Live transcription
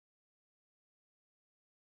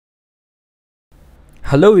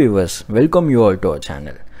Hello viewers, welcome you all to our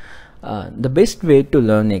channel. The best way to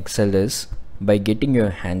learn Excel is by getting your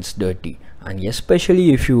hands dirty, and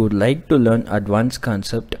especially if you would like to learn advanced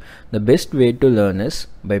concept, the best way to learn is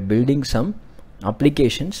by building some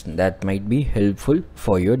applications that might be helpful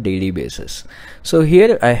for your daily basis. So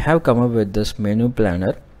here I have come up with this menu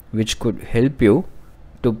planner which could help you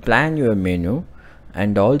to plan your menu,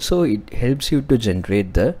 and also it helps you to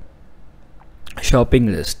generate the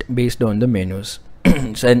shopping list based on the menus.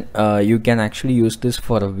 And you can actually use this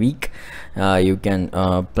for a week. You can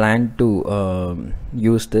plan to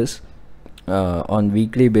use this on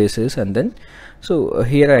weekly basis, and then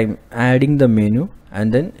here I'm adding the menu,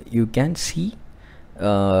 and then you can see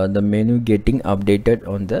the menu getting updated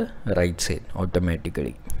on the right side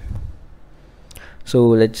automatically. So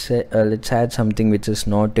let's add something which is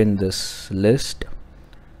not in this list.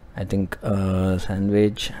 I think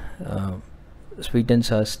sandwich, sweet and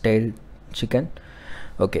sour style chicken.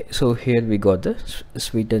 Okay, so here we got the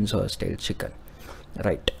sweet and sour style chicken,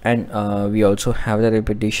 right? And we also have the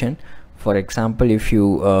repetition. For example, if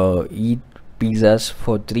you eat pizzas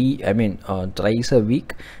for thrice a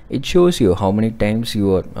week, it shows you how many times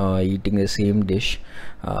you are eating the same dish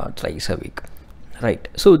thrice a week, right?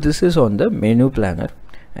 So this is on the menu planner.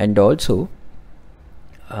 And also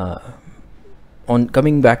on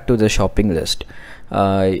coming back to the shopping list,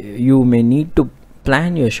 you may need to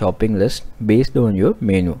plan your shopping list based on your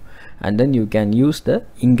menu, and then you can use the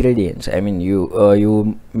ingredients.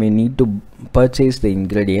 You may need to purchase the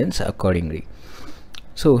ingredients accordingly.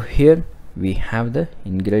 So here we have the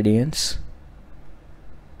ingredients.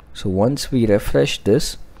 So once we refresh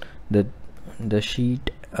this, the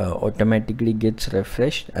sheet automatically gets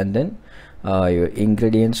refreshed, and then your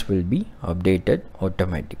ingredients will be updated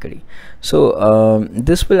automatically. So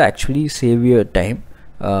this will actually save your time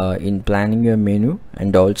in planning your menu,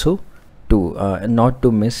 and also to not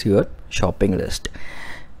to miss your shopping list.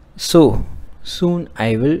 So soon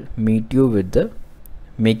I will meet you with the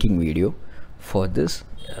making video for this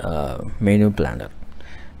menu planner.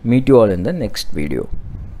 Meet you all in the next video.